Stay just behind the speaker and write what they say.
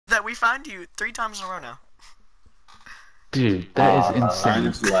that we found you 3 times in a row now. Dude, that is insane. I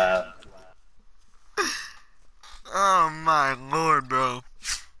just laughed. Oh my lord, bro.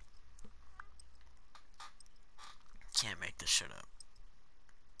 Can't make this shit up.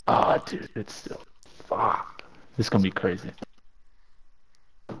 Oh, dude, it's still... Fuck. This is gonna be crazy.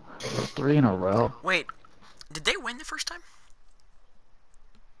 3 in a row. Wait, did they win the first time?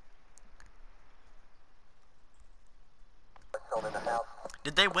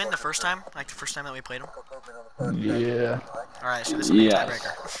 Did they win the first time? Like the first time that we played them? Yeah. Alright, so this will be a Yes.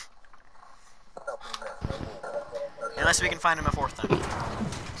 tiebreaker. Unless we can find him a 4th time.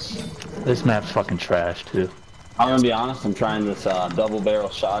 This map's fucking trash, too. I'm gonna be honest, I'm trying this double barrel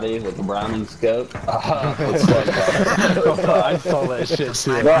shotty with the Browning scope. It's I saw that shit, too.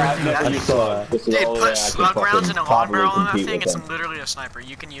 Sniper. no, I've never used saw This is Dude, the only way put I can slug rounds fucking and a long properly barrel on that compete thing, with it's them. literally a sniper.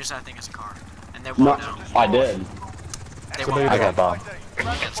 You can use that thing as a car. And they No, won't know. I did. They won't I know. got bomb.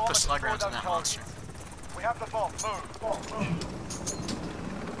 Let's put slug rounds in that monster. We have the bomb. Move.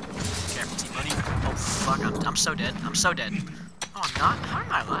 Careful, T-Money. Oh, fuck. I'm so dead. I'm so dead. Oh, I'm not? How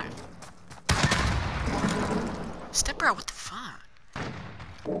am I alive? Step bro, what the fuck?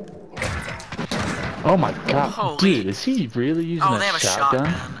 Oh my god. Holy- Dude, is he really using Oh, a they have a shotgun?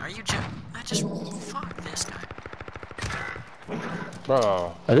 shotgun. Are you I just... Fuck this guy.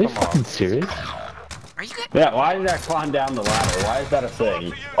 Bro, Are they come fucking on. serious? Are you good? Yeah, why did that climb down the ladder? Why is that a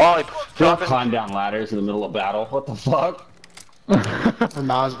thing? Oh, he Don't dropping. climb down ladders in the middle of battle. What the fuck?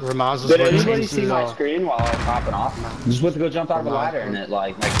 Ramaz is Did what anybody changed see it my all. screen while I was hopping off? Just went to go jump out of the ladder and it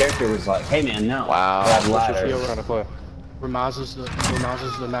like my character was like, "Hey man, no." Wow, Grab what's your ladder. field trying to play? Ramaz is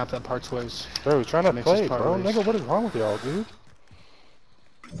the map that parts ways. Bro, he's trying to Makes us play, part bro. ways. Nigga, what is wrong with y'all, dude?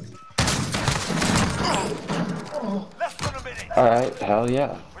 Less than a minute. Alright, hell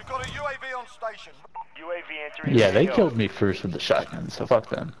yeah. We've got a UAV on station. UAV entering. Yeah, they killed me first with the shotgun, so fuck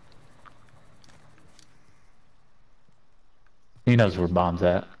them. He knows where bomb's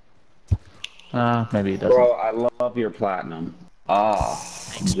at. Maybe he doesn't. Bro, I love your platinum. Ah,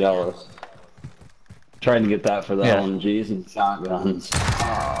 I'm jealous. Trying to get that for the Yeah. LMGs and shotguns.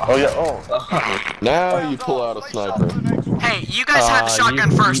 Oh yeah, oh. Now you pull out a sniper. Hey, you guys had the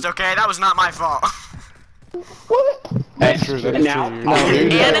shotgun first, okay? That was not my fault. That's true, that's Now- true. now You're-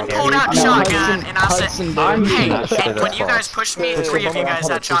 here's- Annan pulled out the No, shotgun, and I said, I'm hey, not sure and when that's you guys false. pushed me, It's 3 of you guys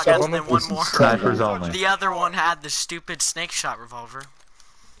had shotguns, and then one more. Snipers only. The other one had the stupid snake shot revolver.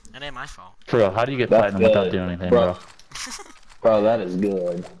 That ain't my fault. For real, how do you get That's platinum without good. doing anything, Bro. bro? Bro, that is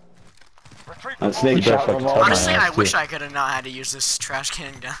good. Retrieve the That bomb. snake You better shot fucking revolver. tell my Honestly, ass, I wish too. I could have not had to use this trash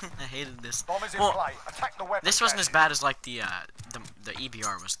can gun. I hated this. Bomb is in Well, play. Attack the weapon. this wasn't as cache. bad as like the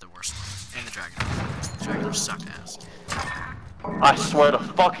EBR was the worst one, and the Dragon. The Dragon sucked ass. I swear to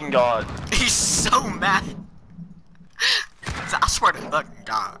fucking God. He's so mad. I swear to fucking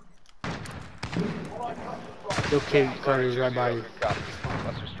God. Okay, Carter's right by you.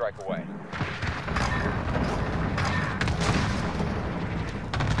 Let's just strike away.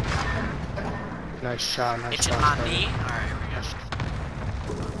 Nice shot, nice Itching shot. my Carter. knee. Alright, here we go.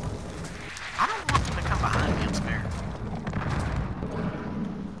 I don't want them to come behind me, it's fair.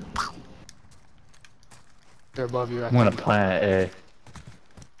 They're above you. I'm gonna plant A. I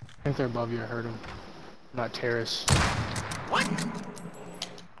think they're above you. I heard them. Not terrace. What?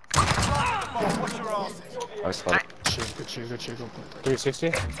 What's your arse? I saw it. Good shit, good shit, good shit. Go for it. 360?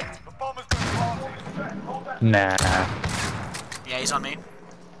 The bomb has been planted. Nah. Yeah, he's on me.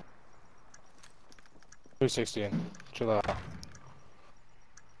 360 in. Chill out.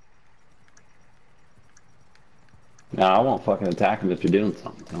 No, I won't fucking attack him if you're doing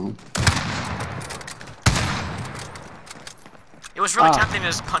something, tell him. It was really tempting to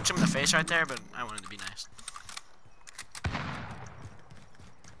just punch him in the face right there, but I wanted to be nice.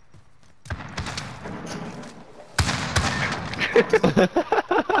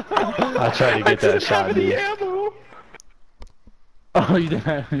 I tried to get that shot, dude. Oh, you didn't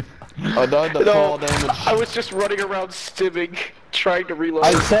have any. I died to fall damage. I was just running around stimming, trying to reload.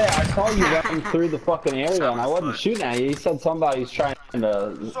 I say, I saw you running through the fucking area and I wasn't shooting at you. You said somebody's trying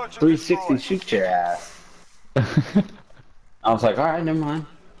to 360 shoot your ass. I was like, alright, never mind.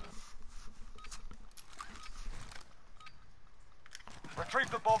 Retrieve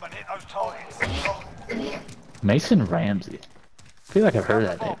the bomb and hit those targets. Mason Ramsey. I feel like I've heard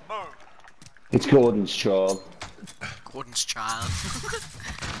that name. Move. It's Gordon's child. Gordon's child.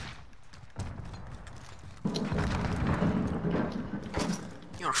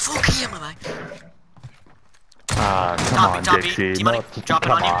 You're a full game, am I? Ah, come Copy, on, copy. Dixie. T-Money, No, drop it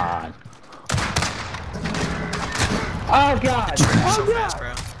come on you. on. Oh god! Trigger Oh so god! fast,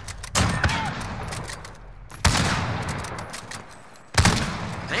 bro.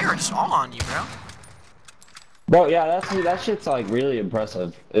 They they are just all on you, bro. Bro, yeah, that shit's like really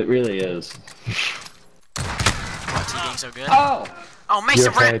impressive. It really is. What's he being so good? Oh! Oh, Mason,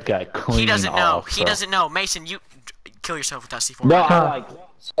 Your Brand. head got clean He doesn't know. off, He bro. doesn't know. Mason, you kill yourself with that C4. No, right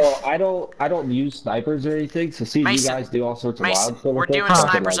now. I don't use snipers or anything. So see, Mason, you guys do all sorts of Mason, wild sort of we're things. doing I can,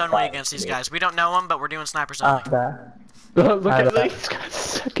 snipers like, only fight against these you. guys. We don't know them, but we're doing snipers only. Look at these guys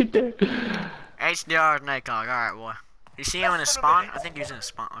secondary. HDR is Nacog. Alright, boy. You see him in his spawn? I think he's in his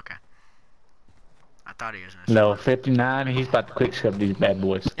spawn. Okay. I thought he was in his spawn. No, 59. He's about to quick shove these bad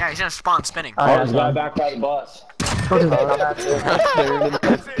boys. Yeah, he's in his spawn spinning. Oh, there's a guy back by the bus. That's it, lads. On to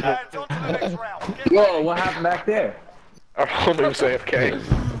the next round. Get Whoa, what happened back there? Our homie was AFK.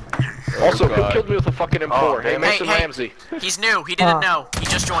 Also, who God. killed me with a fucking M4? Hey, Mason hey. Ramsey. He's new. He didn't know. He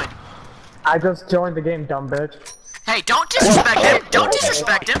just joined. I just joined the game, dumb bitch. Hey, don't disrespect him. Don't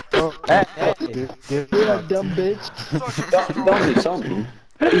disrespect him. Dumb bitch. Don't do something.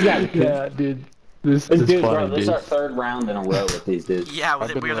 These guys, Yeah, dude. This This is dude, bro, funny, this is dude. our third round in a row with these dudes. Yeah, I've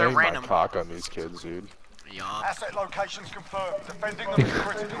been they're laying random. my cock on these kids, dude. Yeah. asset locations confirmed. Defending them is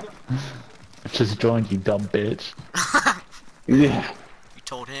critical. Just joined, you dumb bitch. Yeah. You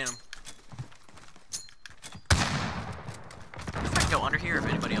told him. I can go under here if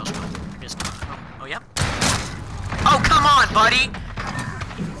anybody else will. I guess not. Oh, yep. Oh, come on, buddy!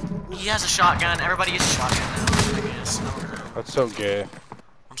 He has a shotgun. Everybody uses a shotgun now, I guess. I don't know. That's so gay.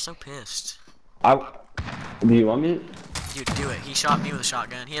 I'm so pissed. Do you want me? Dude, do it. He shot me with a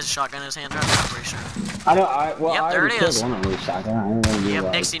shotgun. He has a shotgun in his hand right now, I'm pretty sure. I know. Well, Yep, I there already it killed is. one of those shotgun. I don't really Yep,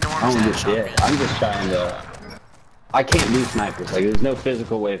 like, Nixie Norms I don't had give a a shit. shotgun. I'm just trying to. I can't do snipers. Like, there's no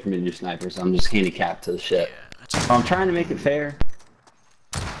physical way for me to do snipers. I'm just handicapped to the shit. Yeah, that's I'm trying to make it fair.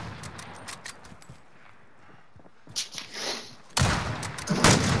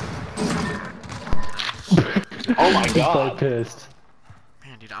 Oh my He's so god. pissed.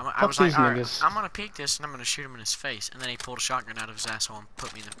 Man, dude, I was these like, alright, niggas. I'm gonna peek this and I'm gonna shoot him in his face. And then he pulled a shotgun out of his asshole and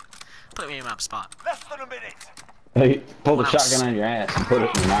put me in my spot. Less than a minute. Hey, pull the When I was- shotgun out of your ass and put it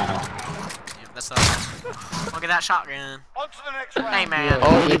in your mouth. Yeah, that's the. Look at that shotgun. On to the next round. Hey, man.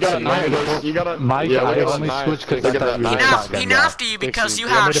 Oh, you got a knife. You got a Mike, yeah, I we got a only knife. switched because Look I at thought that you were He a knife. nerfed, he shotgun guy. nerfed you because you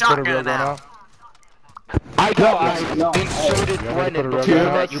want have me a to put a real shotgun gun now. out? I no, Inserted Brennan Brennan before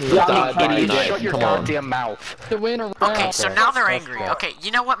before you died by a idiot. knife. Shut your Come on. goddamn mouth. Okay, so now they're angry. Okay,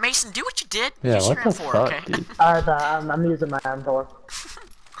 you know what, Mason? Do what you did. Yeah, Use what your the M4, fuck, okay? dude? Alright, I'm using my M4.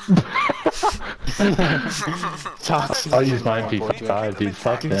 I'll use my MP5, dude.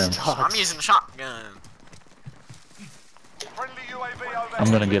 Fuck them. I'm using a shotgun. Friendly UAV overhead.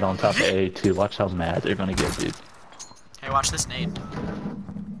 I'm gonna get on top of A too. Watch how mad they're gonna get, dude. Hey, watch this nade.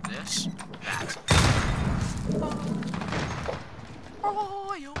 This. That.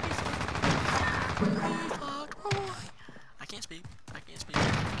 Oh, you'll be fucked, boy. I can't speak. I can't speak.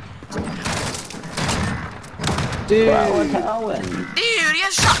 dude, what's happening? Dude, he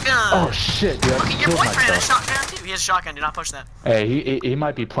has a shotgun. Oh shit, dude. I Look at just your killed boyfriend has a myself. shotgun too. He has a shotgun. Do not push that. Hey, he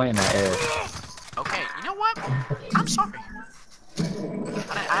might be playing that air. Okay, you know what? I'm sorry.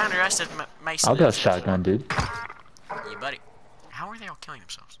 I underestimated Mason. I'll go shotgun, dude. You buddy. How are they all killing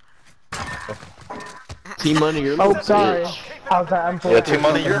themselves? T-Money, you're Oh, sorry. How's that M4? Yeah,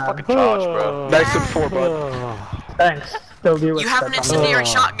 T-Money, you're fucking Josh, bro. Nice and 4, bud. Thanks. Still do it. You have an incendiary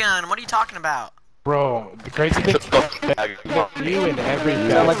shotgun. What are you talking about? Bro, the crazy thing you in every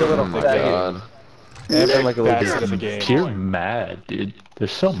Sound like a little Oh my faggot. god. every like a facet of the game. You're mad, dude. They're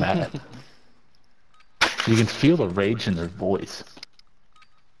so mad. You can feel the rage in their voice.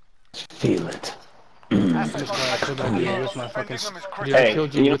 Feel it. Asset I killed that dude with my fucking. Defending them is Dude, critical. I Hey,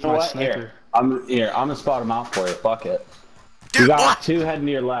 killed you you know with my what? sniper. Here, I'm gonna spot him out for you. Fuck it. Dude, You got what? two heading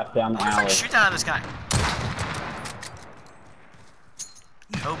to your left down the What if I alley. shoot that out of this guy?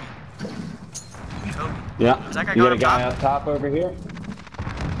 Kobe. Kobe. Yeah. Is that guy You got going a guy up up top over here?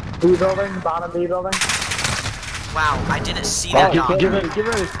 B building, bottom B building. Wow, I didn't see that dog. give it.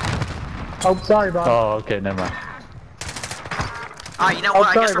 Oh, sorry, Bob. Oh, okay, never mind. Alright, you know Oh,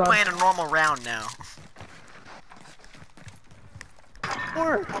 what? I guess sorry, we're bud. playing a normal round now.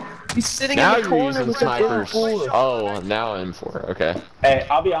 He's sitting now in the corner using snipers. Oh, now M4. Okay. Hey,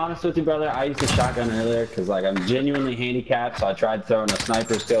 I'll be honest with you, brother. I used a shotgun earlier because, like, I'm genuinely handicapped, so I tried throwing a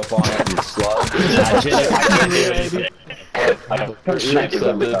sniper scope on it and slug. I can't do anything. Snipers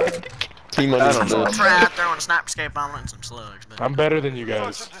are retarded. T-Money's I bitch. tried throwing a sniper scape on it and some slugs, but I'm better than you Search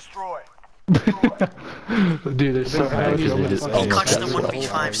guys. and destroy. Dude, they're so mad because they just he almost clutched got the swept.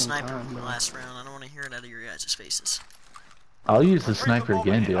 1v5 sniper in the last round. I don't want to hear it out of your guys' faces. I'll use the sniper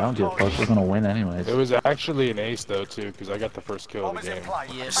again, dude. I don't give a fuck. We're gonna win anyways. It was actually an ace though too, because I got the first kill of Bomb the is in game. play.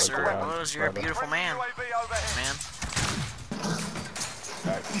 Yes, sir, it was. You're a beautiful man. UAV overhead. Man.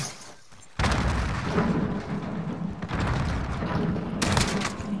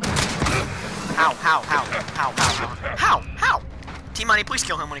 How? T-Money, please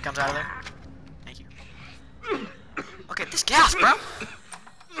kill him when he comes out of there. Thank you. Okay, this gas, bro.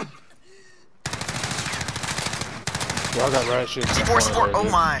 Y'all got riot shields. C4, oh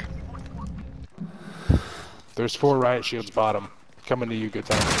my. There's 4 riot shields bottom. Coming to you, good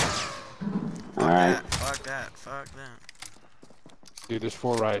time. Alright. Fuck that. Dude, there's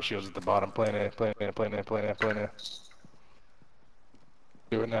 4 riot shields at the bottom. Playing it.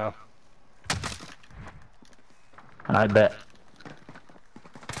 Do it now. I bet.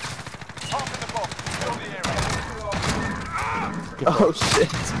 Park in the box. Fill the area. Oh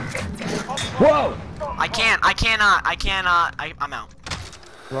shit. Whoa! I cannot. I'm out.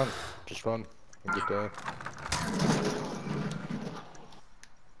 Run. Just run. And get down.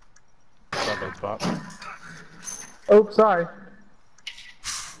 Bad spot. Oh, sorry.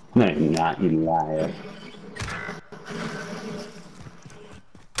 No, you're not, you liar.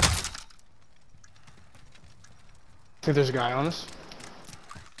 Think there's a guy on us?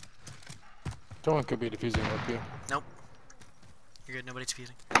 Someone could be defusing up here. Nope. You're good. Nobody's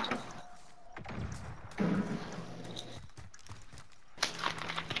fusing.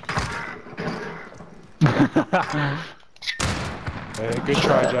 Hey, good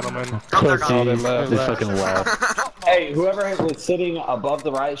try, gentlemen. Oh, they're Pussy. gone. They left. They fucking left. Hey, whoever was sitting above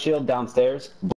the riot shield downstairs,